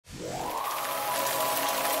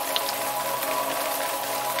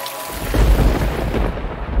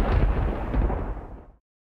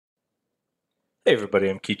Hey everybody,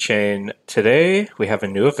 I'm Keychain. Today we have a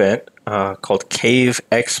new event called Cave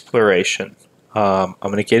Exploration. I'm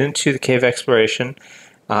going to get into the cave exploration.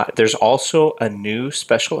 There's also a new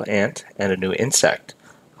special ant and a new insect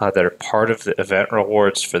that are part of the event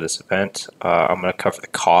rewards for this event. I'm going to cover the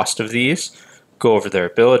cost of these, go over their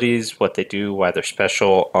abilities, what they do, why they're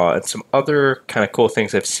special, and some other kind of cool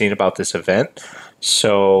things I've seen about this event.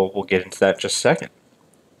 So we'll get into that in just a second.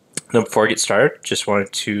 Now, before I get started, just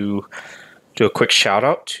wanted to do a quick shout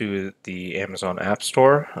out to the Amazon App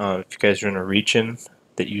Store. If you guys are in a region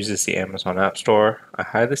that uses the Amazon App Store, I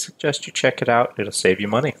highly suggest you check it out. It'll save you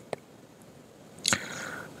money.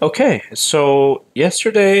 Okay, so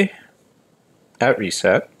yesterday at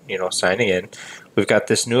Reset, signing in, we've got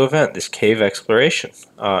this new event, this cave exploration.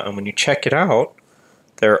 And when you check it out,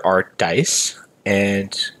 there are dice,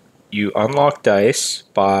 and you unlock dice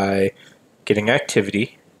by getting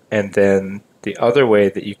activity, and then the other way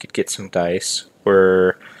that you could get some dice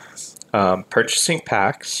were purchasing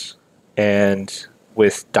packs and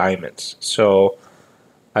with diamonds. So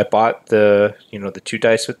I bought the two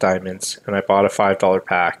dice with diamonds, and I bought a $5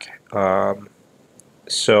 pack.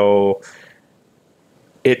 So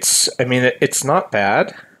it's not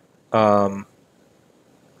bad, and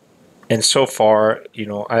so far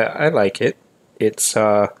I like it.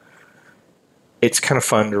 It's kind of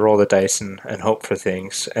fun to roll the dice and hope for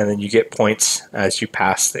things, and then you get points as you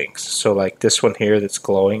pass things. So like this one here that's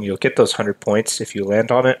glowing, you'll get those 100 points if you land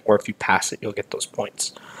on it, or if you pass it, you'll get those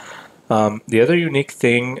points. The other unique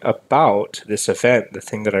thing about this event, the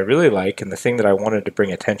thing that I really like, and the thing that I wanted to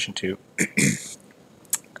bring attention to,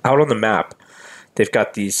 out on the map, they've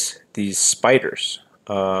got these spiders,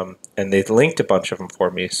 and they've linked a bunch of them for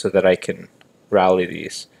me so that I can rally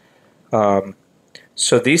these.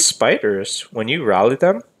 So these spiders, when you rally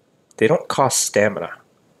them, they don't cost stamina.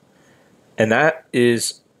 And that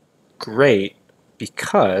is great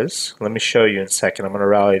because, let me show you in a second, I'm going to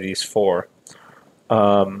rally these four.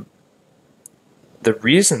 The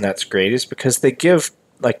reason that's great is because they give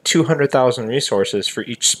like 200,000 resources for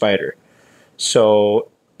each spider. So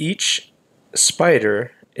each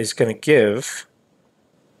spider is going to give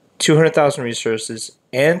 200,000 resources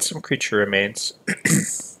and some creature remains.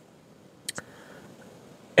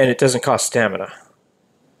 And it doesn't cost stamina.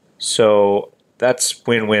 So that's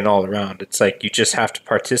win-win all around. It's like you just have to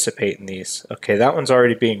participate in these. Okay, that one's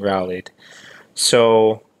already being rallied.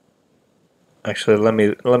 So actually let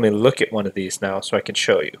me look at one of these now so I can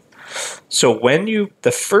show you. So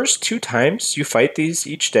the first 2 times you fight these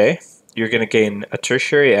each day, you're going to gain a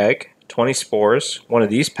tertiary egg, 20 spores, one of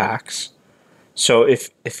these packs. So if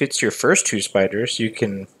it's your first 2 spiders, you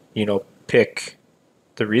can, pick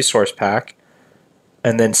the resource pack,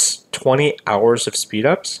 and then 20 hours of speed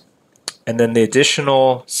ups, and then the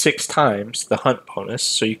additional 6 times the hunt bonus,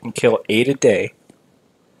 so you can kill 8 a day.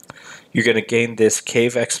 You're going to gain this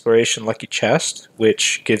cave exploration lucky chest,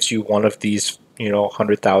 which gives you one of these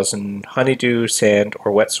 100,000 honeydew, sand,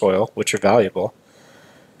 or wet soil, which are valuable.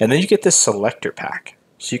 And then you get this selector pack,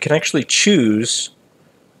 so you can actually choose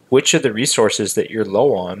which of the resources that you're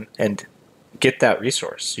low on and get that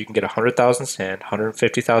resource. So you can get 100,000 sand,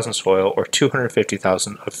 150,000 soil, or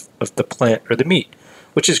 250,000 of the plant or the meat,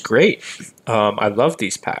 which is great. I love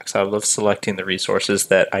these packs. I love selecting the resources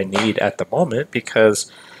that I need at the moment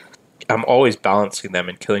because I'm always balancing them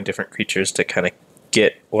and killing different creatures to kind of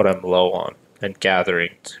get what I'm low on and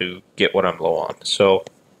gathering to get what I'm low on. So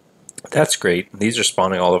that's great. These are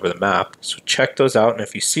spawning all over the map. So check those out. And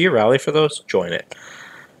if you see a rally for those, join it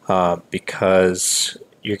because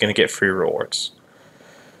you're going to get free rewards.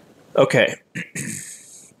 Okay,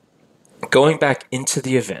 going back into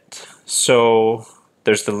the event. So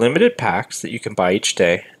there's the limited packs that you can buy each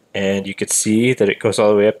day, and you can see that it goes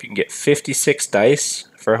all the way up. You can get 56 dice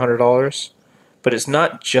for $100, but it's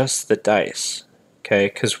not just the dice, okay?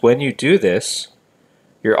 Because when you do this,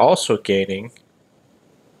 you're also gaining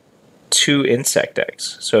 2 insect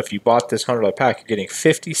eggs. So if you bought this $100 pack, you're getting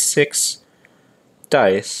 56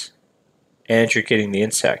 dice, and you're getting the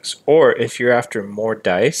insects. Or if you're after more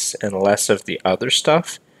dice and less of the other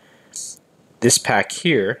stuff, this pack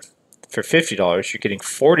here for $50, you're getting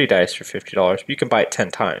 40 dice for $50, but you can buy it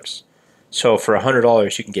 10 times. So for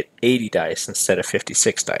 $100, you can get 80 dice instead of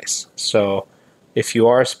 56 dice. So if you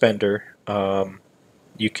are a spender,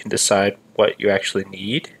 you can decide what you actually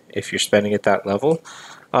need if you're spending at that level.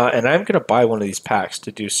 And I'm going to buy one of these packs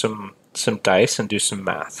to do some dice and do some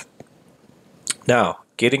math. Now,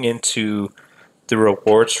 getting into the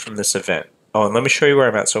rewards from this event. Oh, and let me show you where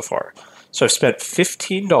I'm at so far. So I've spent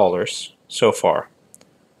 $15 so far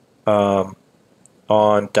on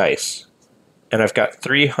dice, and I've got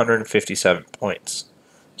 357 points.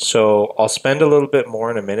 So I'll spend a little bit more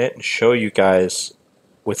in a minute and show you guys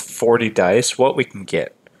with 40 dice what we can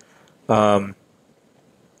get.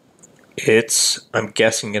 It's, I'm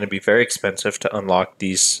guessing, going to be very expensive to unlock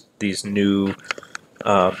these new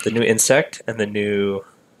the new insect and the new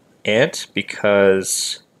ant,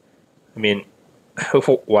 because I mean,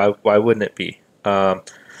 why wouldn't it be?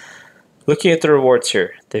 Looking at the rewards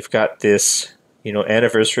here, they've got this,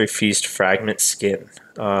 anniversary feast fragment skin.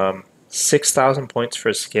 6,000 points for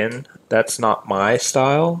a skin. That's not my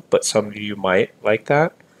style, but some of you might like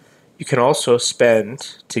that. You can also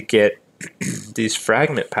spend to get these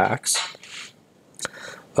fragment packs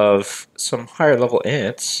of some higher level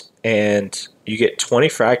ants, and you get 20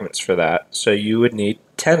 fragments for that. So you would need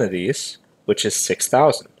 10 of these, which is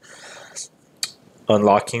 6,000.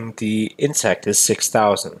 Unlocking the insect is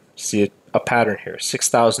 6,000. See a pattern here.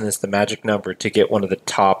 6,000 is the magic number to get one of the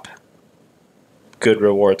top good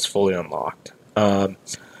rewards fully unlocked.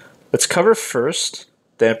 Let's cover first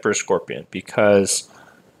the Emperor Scorpion, because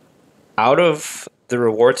out of the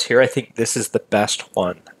rewards here, I think this is the best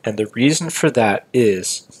one. And the reason for that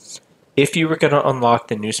is, if you were going to unlock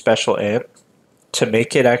the new special ant, to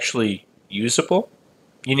make it actually usable,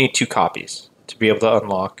 you need 2 copies to be able to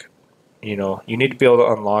unlock. You need to be able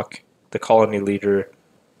to unlock the colony leader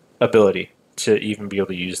ability to even be able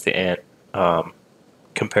to use the ant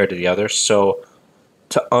compared to the others. So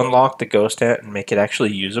to unlock the ghost ant and make it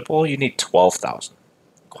actually usable, you need 12,000.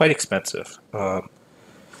 Quite expensive.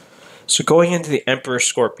 So going into the Emperor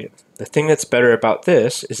Scorpion, the thing that's better about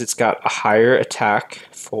this is it's got a higher attack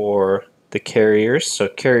for the carriers. So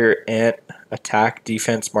carrier ant, attack,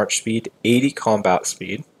 defense, march speed, 80 combat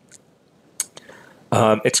speed.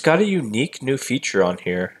 It's got a unique new feature on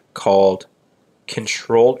here called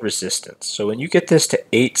controlled resistance. So when you get this to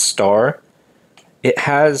 8-star, it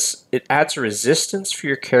adds a resistance for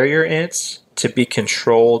your carrier ants to be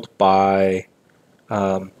controlled by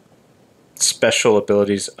special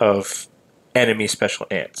abilities of enemy special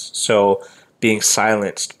ants. So being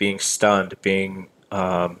silenced, being stunned, being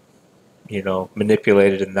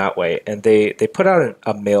manipulated in that way. And they put out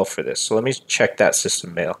a mail for this. So let me check that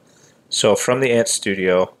system mail. So from the Ant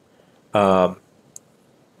Studio,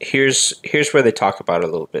 here's where they talk about it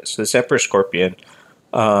a little bit. So this Emperor Scorpion,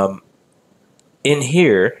 in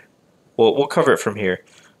here, we'll cover it from here.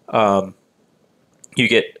 You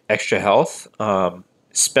get extra health,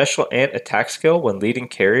 special ant attack skill when leading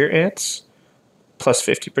carrier ants, plus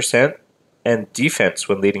 50%, and defense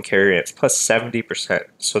when leading carrier ants, plus 70%.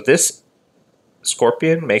 So this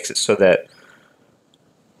Scorpion makes it so that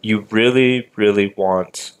you really, really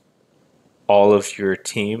want all of your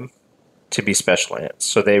team to be special ants.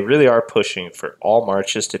 So they really are pushing for all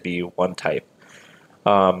marches to be one type.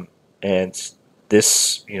 And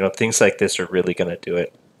this, things like this are really going to do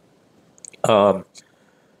it.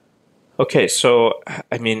 Okay, so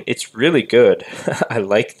I mean, it's really good. I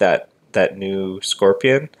like that new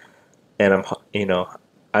Scorpion, and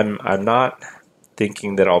I'm not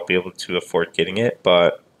thinking that I'll be able to afford getting it,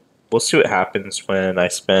 but we'll see what happens when I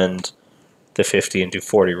spend the 50 and do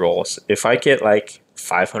 40 rolls. If I get like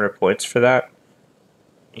 500 points for that,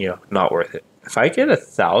 not worth it. If I get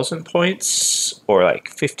 1,000 points or like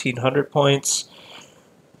 1,500 points,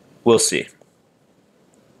 we'll see.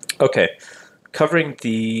 Okay, covering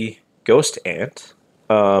the Ghost Ant.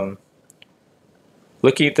 Looking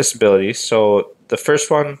at this ability, so the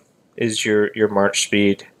first one is your march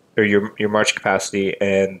speed, or your march capacity,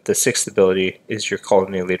 and the 6th ability is your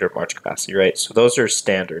colony leader march capacity, right? So those are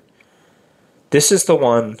standard. This is the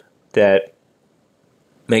one that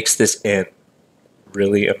makes this ant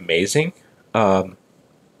really amazing. And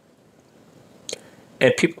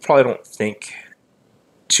people probably don't think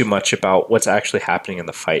too much about what's actually happening in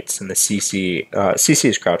the fights, and the CC. CC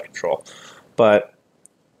is crowd control. But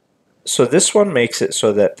so this one makes it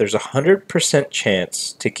so that there's a 100%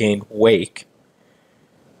 chance to gain Wake,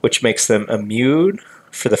 which makes them immune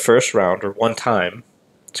for the first round or one time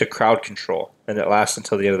to crowd control, and it lasts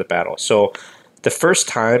until the end of the battle. So the first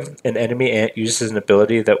time an enemy ant uses an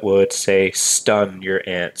ability that would, say, stun your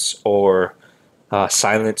ants, or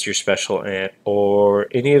silence your special ant, or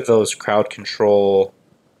any of those crowd control,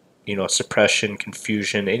 suppression,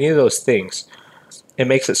 confusion, any of those things, it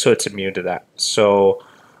makes it so it's immune to that. So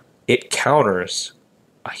it counters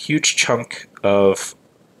a huge chunk of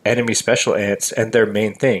enemy special ants, and their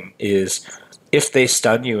main thing is if they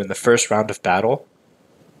stun you in the first round of battle,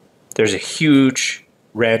 there's a huge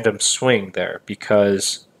random swing there,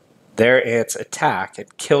 because their ants attack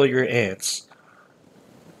and kill your ants,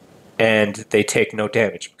 and they take no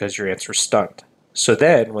damage because your ants were stunned. So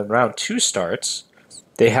then when round 2 starts,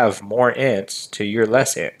 they have more ants to your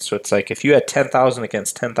less ants. So it's like if you had 10,000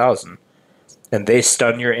 against 10,000 and they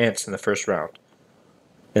stun your ants in the first round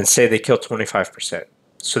and say they kill 25%.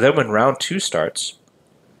 So then when round 2 starts,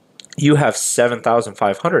 you have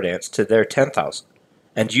 7,500 ants to their 10,000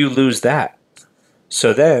 and you lose that.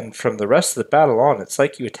 So then from the rest of the battle on, it's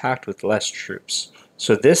like you attacked with less troops.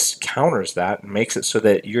 So this counters that and makes it so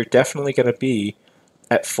that you're definitely going to be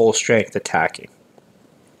at full strength attacking.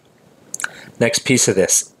 Next piece of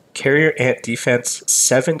this, carrier ant defense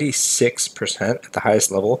 76% at the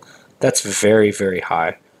highest level. That's very, very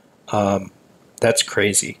high. That's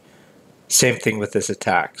crazy. Same thing with this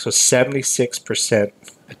attack. So 76%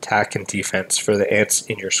 attack and defense for the ants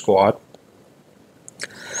in your squad.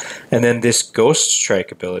 And then this Ghost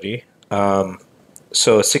Strike ability.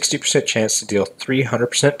 So a 60% chance to deal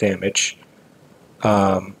 300% damage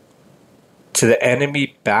to the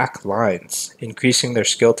enemy back lines, increasing their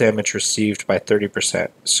skill damage received by 30%.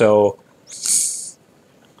 So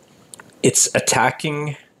it's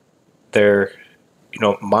attacking their,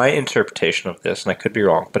 my interpretation of this, and I could be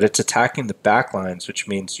wrong, but it's attacking the back lines, which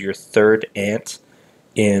means your third ant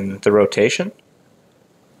in the rotation,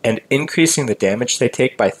 and increasing the damage they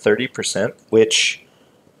take by 30%, which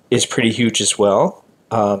is pretty huge as well.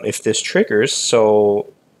 If this triggers,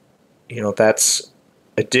 so that's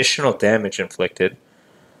additional damage inflicted.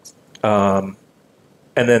 And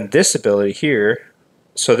then this ability here,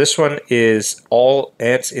 so this one is all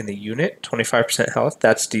ants in the unit, 25% health.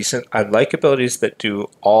 That's decent. I like abilities that do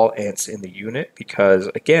all ants in the unit because,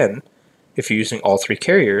 again, if you're using all 3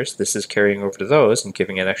 carriers, this is carrying over to those and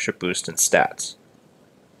giving an extra boost in stats.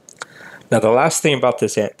 Now, the last thing about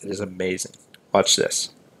this ant that is amazing, watch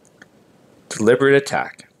this. Deliberate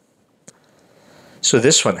attack. So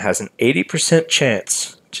this one has an 80%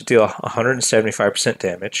 chance to deal 175%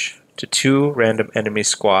 damage to 2 random enemy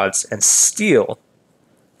squads and steal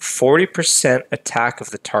 40% attack of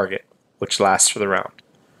the target, which lasts for the round.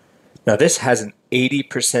 Now this has an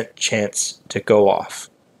 80% chance to go off,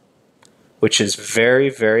 which is very,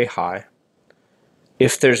 very high.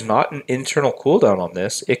 If there's not an internal cooldown on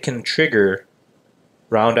this, it can trigger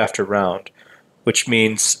round after round, which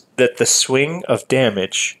means that the swing of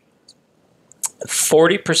damage,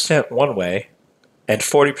 40% one way and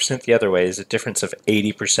 40% the other way, is a difference of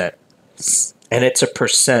 80%. And it's a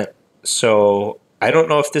percent, so I don't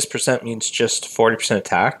know if this percent means just 40%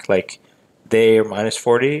 attack, like they are minus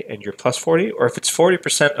 40 and you're plus 40, or if it's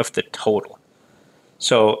 40% of the total.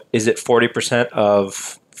 So is it 40%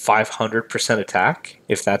 of 500% attack,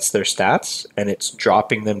 if that's their stats, and it's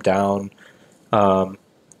dropping them down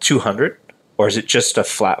 200, or is it just a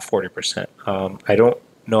flat 40%? I don't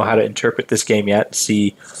know how to interpret this game yet and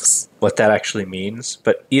see what that actually means,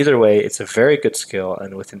 but either way, it's a very good skill,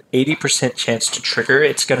 and with an 80% chance to trigger,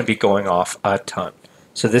 it's going to be going off a ton.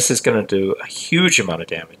 So this is going to do a huge amount of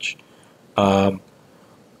damage. And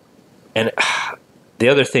the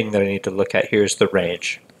other thing that I need to look at here is the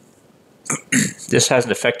range. This has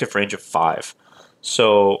an effective range of 5.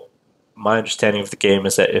 So my understanding of the game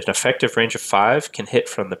is that an effective range of 5 can hit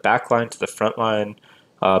from the back line to the front line,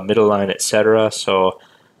 middle line, etc. So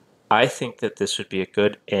I think that this would be a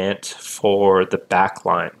good ant for the back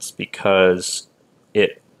lines because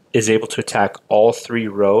it is able to attack all 3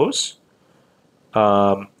 rows.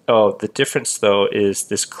 The difference though is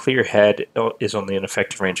this clear head is only an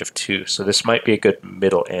effective range of 2, so this might be a good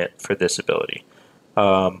middle ant for this ability.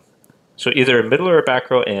 So either a middle or a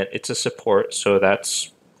back row ant, it's a support, so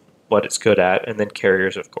that's what it's good at, and then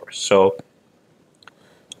carriers, of course. So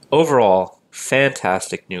overall,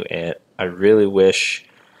 fantastic new ant. I really wish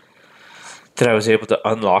that I was able to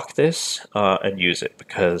unlock this and use it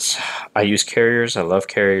because I use carriers, I love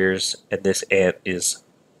carriers, and this ant is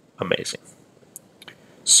amazing.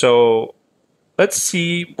 So let's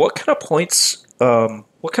see what kind of points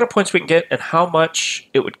we can get and how much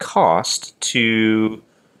it would cost to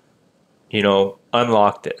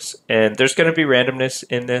unlock this. And there's going to be randomness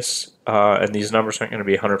in this, and these numbers aren't going to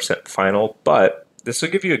be 100% final, but this will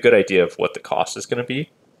give you a good idea of what the cost is going to be.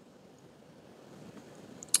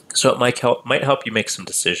 So it might help you make some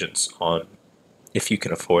decisions on if you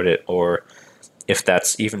can afford it or if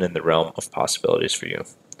that's even in the realm of possibilities for you.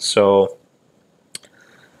 So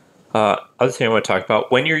other thing I want to talk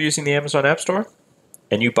about, when you're using the Amazon App Store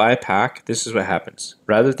and you buy a pack, this is what happens.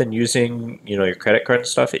 Rather than using your credit card and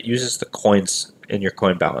stuff, it uses the coins in your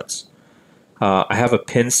coin balance. I have a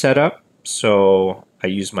PIN set up, so I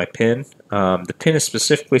use my PIN. The PIN is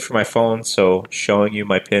specifically for my phone, so showing you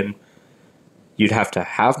my PIN, you'd have to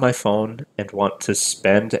have my phone and want to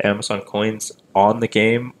spend Amazon coins on the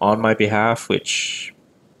game on my behalf, which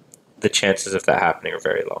the chances of that happening are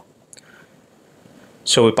very low.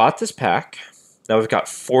 So we bought this pack. Now we've got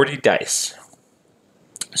 40 dice.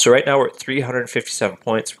 So right now we're at 357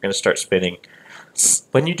 points. We're going to start spinning.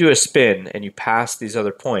 When you do a spin and you pass these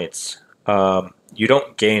other points, you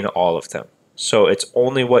don't gain all of them. So it's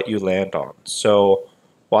only what you land on. So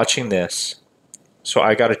watching this, so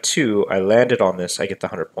I got a 2, I landed on this, I get the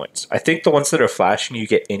 100 points. I think the ones that are flashing you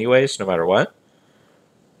get anyways, no matter what.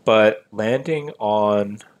 But landing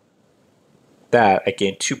on that, I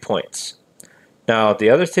gained 2 points. Now, the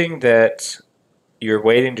other thing that you're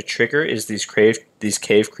waiting to trigger is these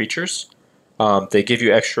cave creatures. They give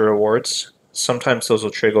you extra rewards. Sometimes those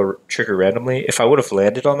will trigger randomly. If I would have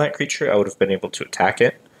landed on that creature, I would have been able to attack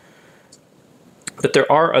it. But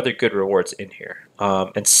there are other good rewards in here.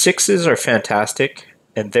 And 6s are fantastic.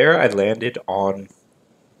 And there I landed on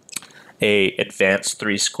a advanced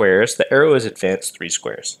 3 squares. The arrow is advanced 3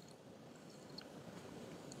 squares.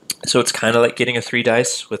 So it's kind of like getting a 3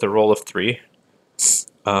 dice with a roll of 3.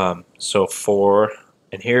 So 4,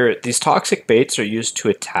 and here these toxic baits are used to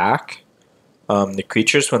attack the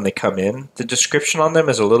creatures when they come in. The description on them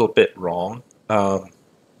is a little bit wrong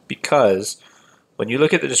because when you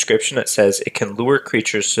look at the description, it says it can lure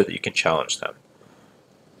creatures so that you can challenge them.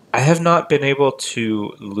 I have not been able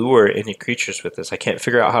to lure any creatures with this. I can't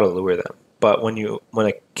figure out how to lure them. But when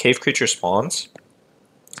a cave creature spawns,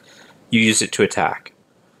 you use it to attack.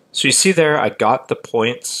 So you see there, I got the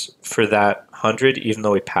points for that 100 even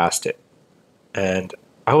though we passed it. And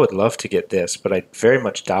I would love to get this, but I very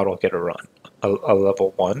much doubt I'll get a run, a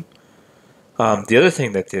level 1. The other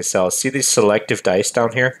thing that they sell, see these selective dice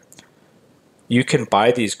down here? You can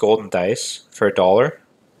buy these golden dice for $1,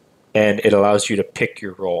 and it allows you to pick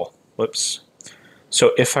your roll. Whoops.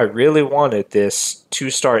 So if I really wanted this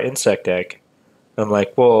 2-star insect egg, I'm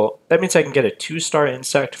like, well, that means I can get a 2-star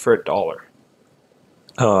insect for $1.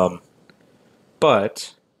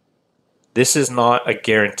 But this is not a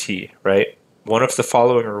guarantee, right? One of the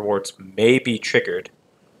following rewards may be triggered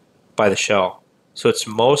by the shell. So it's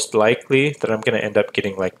most likely that I'm going to end up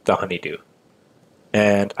getting like the honeydew.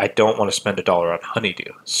 And I don't want to spend $1 on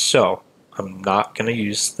honeydew. So I'm not going to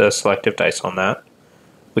use the selective dice on that.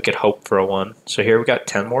 We could hope for a 1. So here we got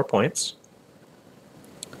 10 more points.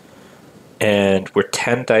 And we're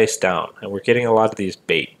 10 dice down. And we're getting a lot of these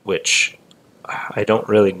bait, which I don't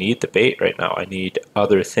really need the bait right now. I need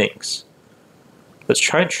other things. Let's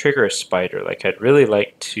try and trigger a spider. Like I'd really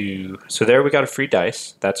like to... So there we got a free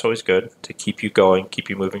dice. That's always good to keep you going, keep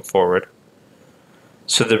you moving forward.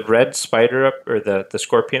 So the red spider up, or the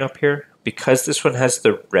scorpion up here, because this one has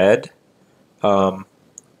the red,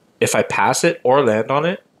 if I pass it or land on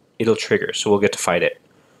it, it'll trigger. So we'll get to fight it.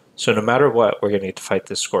 So no matter what, we're going to need to fight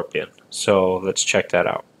this scorpion. So let's check that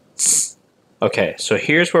out. Okay, so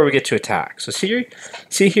here's where we get to attack. So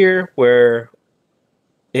see here where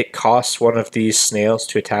it costs one of these snails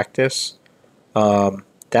to attack this?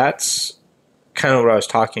 That's kind of what I was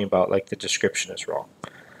talking about, like the description is wrong.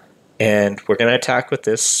 And we're going to attack with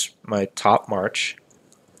this, my top march.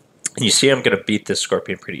 And you see I'm going to beat this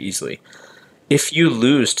scorpion pretty easily. If you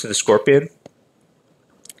lose to the scorpion,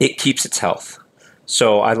 it keeps its health.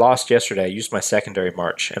 So I lost yesterday. I used my secondary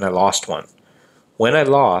march, and I lost one. When I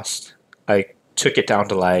lost, I took it down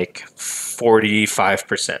to like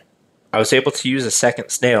 45%. I was able to use a second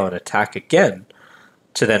snail and attack again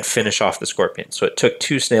to then finish off the scorpion. So it took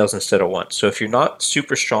 2 snails instead of 1. So if you're not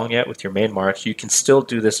super strong yet with your main march, you can still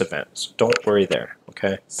do this event. So don't worry there,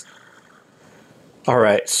 okay? All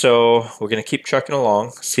right, so we're going to keep trucking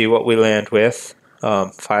along, see what we land with.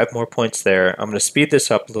 5 more points there. I'm going to speed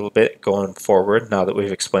this up a little bit going forward now that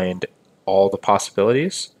we've explained all the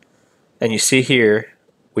possibilities. And you see here,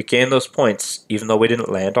 we gained those points even though we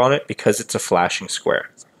didn't land on it because it's a flashing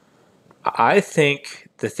square. I think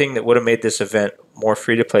the thing that would have made this event more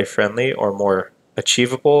free-to-play friendly or more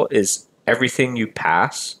achievable is everything you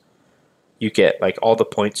pass, you get, like all the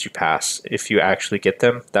points you pass. If you actually get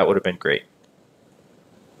them, that would have been great.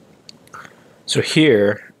 So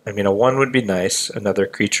here, I mean, a 1 would be nice, another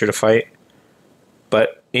creature to fight.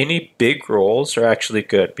 But any big rolls are actually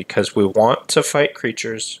good because we want to fight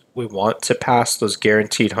creatures. We want to pass those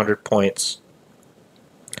guaranteed 100 points.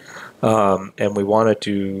 And we want to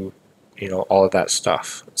do, you know, all of that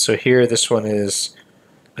stuff. So here, this one is,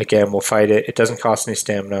 again, we'll fight it. It doesn't cost any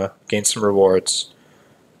stamina, gain some rewards.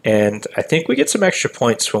 And I think we get some extra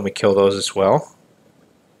points when we kill those as well.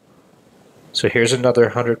 So here's another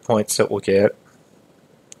 100 points that we'll get.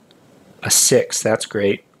 A 6, that's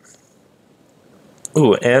great.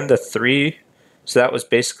 Ooh, and the 3, so that was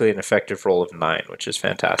basically an effective roll of 9, which is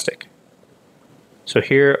fantastic. So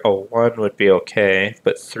here, a 1 would be okay,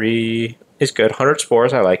 but 3 is good. 100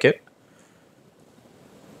 spores, I like it.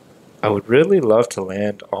 I would really love to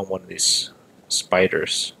land on one of these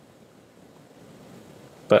spiders.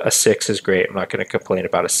 But a 6 is great. I'm not going to complain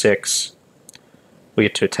about a 6. We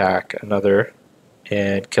get to attack another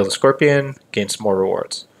and kill the scorpion, gain some more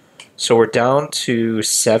rewards. So we're down to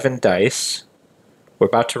 7 dice. We're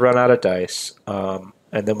about to run out of dice, and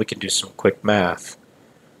then we can do some quick math.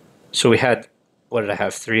 So we had, what did I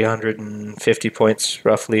have, 350 points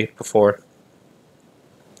roughly before.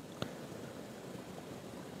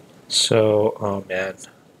 So, oh man,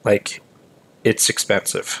 like, it's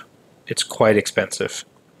expensive. It's quite expensive.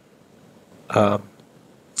 I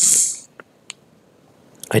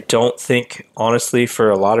don't think, honestly, for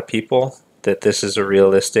a lot of people, that this is a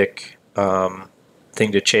realistic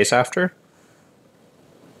thing to chase after.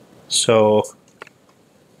 So,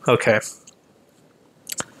 okay.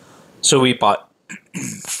 So we bought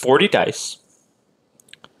 40 dice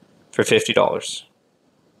for $50.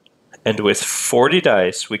 And with 40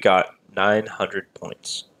 dice, we got 900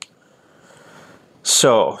 points.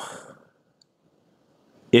 So,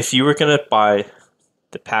 if you were going to buy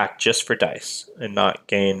the pack just for dice and not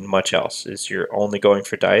gain much else, is you're only going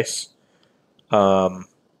for dice.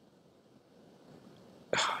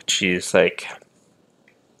 Geez, like,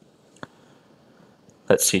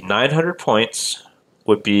 let's see, 900 points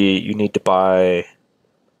would be, you need to buy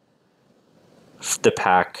the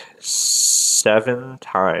pack 7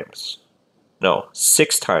 times. No,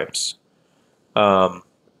 6 times.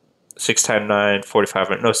 6 times 9,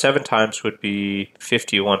 4,500. No, 7 times would be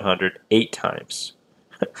 50, 100, 8 times.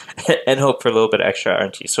 And hope for a little bit extra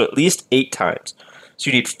RNG. So at least 8 times. So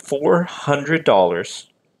you need $400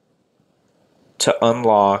 to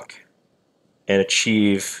unlock and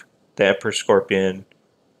achieve the Emperor Scorpion,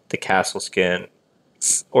 the Castle Skin,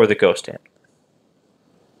 or the Ghost Ant.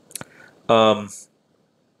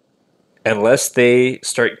 Unless they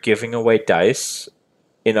start giving away dice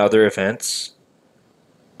in other events,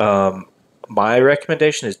 my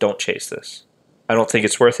recommendation is don't chase this. I don't think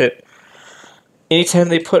it's worth it. Anytime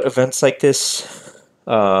they put events like this,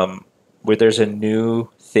 where there's a new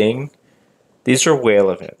thing, these are whale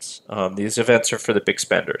events. These events are for the big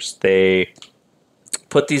spenders. They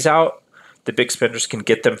put these out, the big spenders can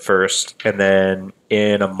get them first, and then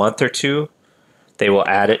in a month or two, they will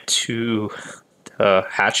add it to the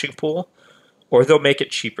hatching pool, or they'll make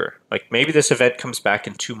it cheaper. Like maybe this event comes back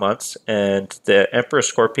in 2 months, and the Emperor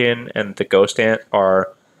Scorpion and the Ghost Ant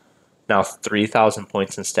are now 3,000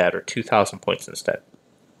 points instead, or 2,000 points instead.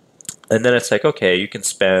 And then it's like, okay, you can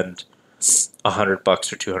spend $100 or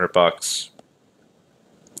 $200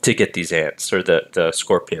 to get these ants or the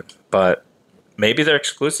scorpion, but maybe they're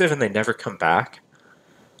exclusive and they never come back.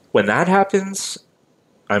 When that happens,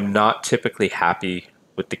 I'm not typically happy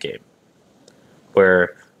with the game.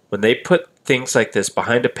 Where when they put things like this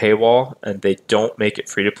behind a paywall and they don't make it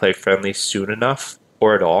free to play friendly soon enough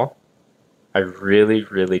or at all, I really,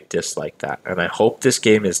 really dislike that. And I hope this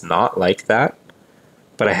game is not like that,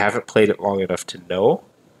 but I haven't played it long enough to know.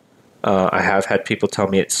 I have had people tell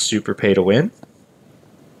me it's super pay to win.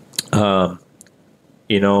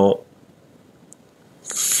 You know,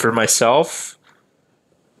 for myself,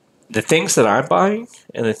 the things that I'm buying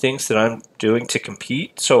and the things that I'm doing to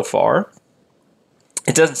compete so far,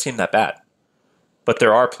 it doesn't seem that bad. But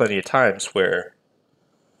there are plenty of times where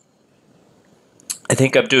I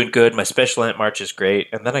think I'm doing good, my special ant march is great,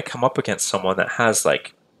 and then I come up against someone that has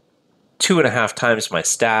like 2.5 times my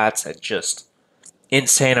stats and just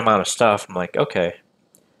insane amount of stuff. I'm like, okay,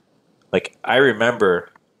 like I remember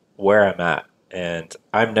where I'm at, and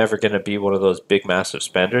I'm never going to be one of those big massive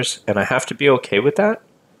spenders, and I have to be okay with that,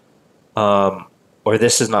 or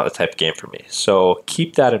this is not the type of game for me. So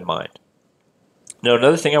keep that in mind. Now,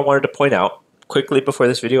 another thing I wanted to point out quickly before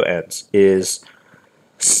this video ends is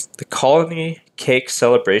the Colony Cake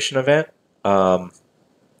Celebration event, the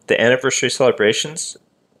anniversary celebrations,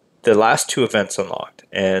 the last 2 events unlocked,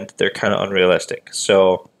 and they're kind of unrealistic.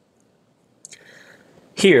 So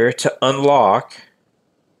here, to unlock,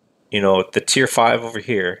 you know, the tier 5 over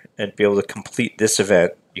here and be able to complete this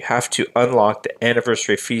event, you have to unlock the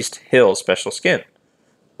Anniversary Feast Hill special skin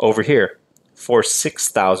over here for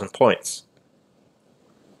 6,000 points.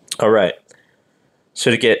 All right,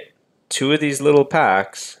 so to get 2 of these little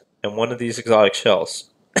packs and 1 of these exotic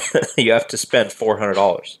shells, you have to spend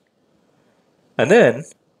 $400. And then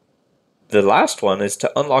the last one is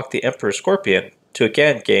to unlock the Emperor Scorpion to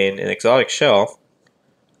again gain an exotic shell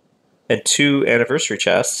and 2 anniversary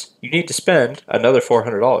chests. You need to spend another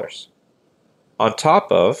 $400 on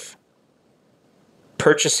top of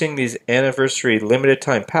purchasing these anniversary limited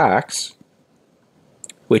time packs,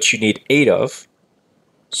 which you need 8 of.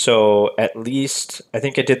 So at least, I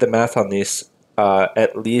think I did the math on these,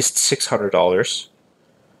 at least $600.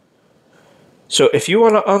 So if you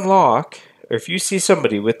want to unlock, or if you see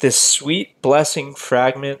somebody with this sweet blessing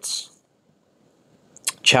fragments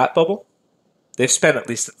chat bubble, they've spent at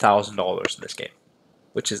least $1,000 in this game,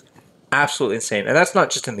 which is absolutely insane. And that's not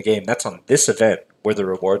just in the game, that's on this event where the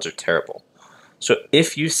rewards are terrible. So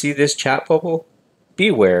if you see this chat bubble,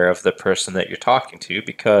 beware of the person that you're talking to,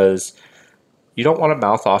 because you don't want to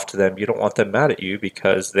mouth off to them. You don't want them mad at you,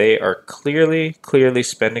 because they are clearly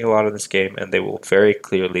spending a lot in this game, and they will very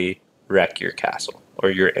clearly wreck your castle or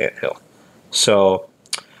your anthill. So,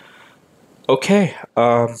 okay,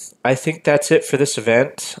 I think that's it for this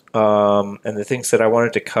event and the things that I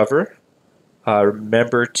wanted to cover.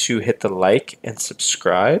 Remember to hit the like and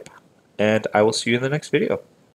subscribe, and I will see you in the next video.